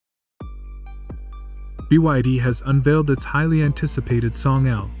BYD has unveiled its highly anticipated Song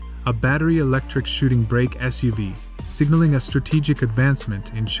L, a battery electric shooting brake SUV, signaling a strategic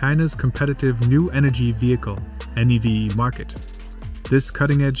advancement in China's competitive new energy vehicle (NEV) market. This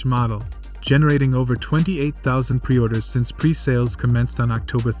cutting-edge model, generating over 28,000 pre-orders since pre-sales commenced on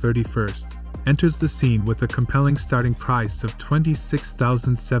October 31st, enters the scene with a compelling starting price of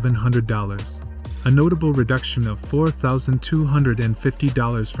 $26,700, a notable reduction of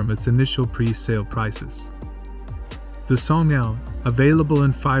 $4,250 from its initial pre-sale prices. The Song L, available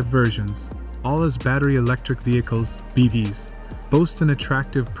in 5 versions, all as battery electric vehicles (BEVs), boasts an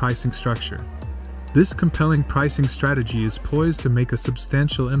attractive pricing structure. This compelling pricing strategy is poised to make a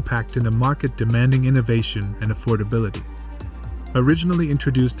substantial impact in a market demanding innovation and affordability. Originally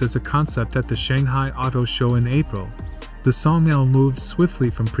introduced as a concept at the Shanghai Auto Show in April, the Song L moved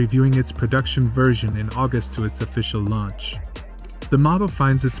swiftly from previewing its production version in August to its official launch. The model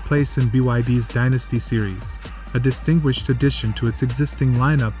finds its place in BYD's Dynasty series, a distinguished addition to its existing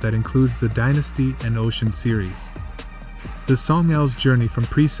lineup that includes the Dynasty and Ocean series. The Song L's journey from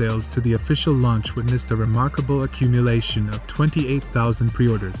pre-sales to the official launch witnessed a remarkable accumulation of 28,000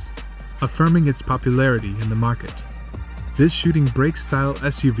 pre-orders, affirming its popularity in the market. This shooting brake-style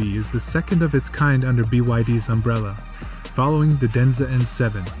SUV is the second of its kind under BYD's umbrella, following the Denza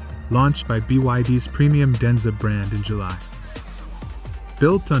N7, launched by BYD's premium Denza brand in July.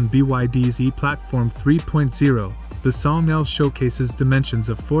 Built on BYD's E-Platform 3.0, the Song L showcases dimensions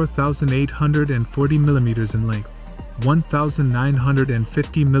of 4,840 mm in length,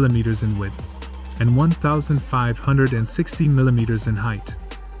 1,950 mm in width, and 1,560 mm in height,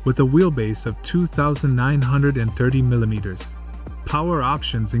 with a wheelbase of 2,930 mm. Power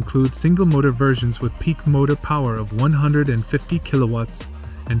options include single-motor versions with peak motor power of 150 kilowatts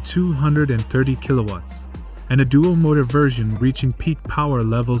and 230 kilowatts, and a dual-motor version reaching peak power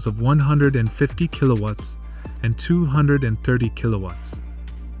levels of 150 kilowatts and 230 kilowatts.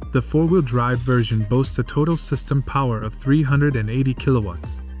 The four-wheel drive version boasts a total system power of 380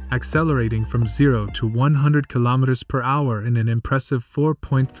 kilowatts, accelerating from 0 to 100 km per hour in an impressive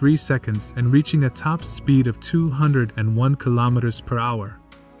 4.3 seconds and reaching a top speed of 201 km per hour.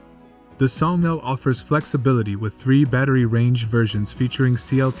 The Song L offers flexibility with 3 battery range versions featuring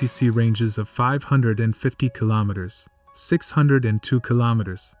CLTC ranges of 550 km, 602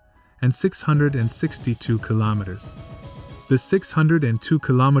 km, and 662 km. The 602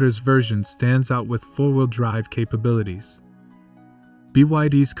 km version stands out with 4-wheel drive capabilities.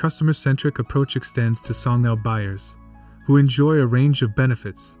 BYD's customer-centric approach extends to Song L buyers, who enjoy a range of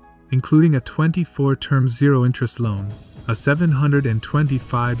benefits, including a 24-term zero-interest loan, a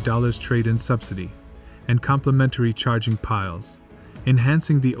 $725 trade-in subsidy, and complimentary charging piles,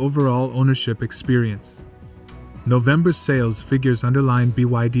 enhancing the overall ownership experience. November's sales figures underline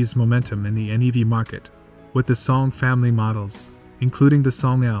BYD's momentum in the NEV market, with the Song family models, including the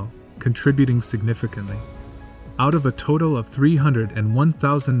Song L, contributing significantly. Out of a total of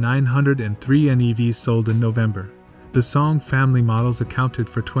 301,903 NEVs sold in November, the Song family models accounted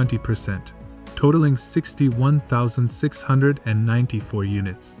for 20%, totaling 61,694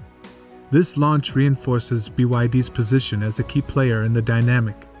 units. This launch reinforces BYD's position as a key player in the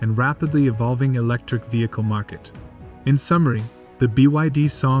dynamic and rapidly evolving electric vehicle market. In summary, the BYD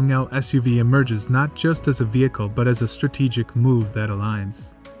Song L SUV emerges not just as a vehicle but as a strategic move that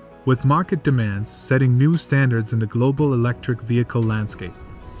aligns with market demands, setting new standards in the global electric vehicle landscape.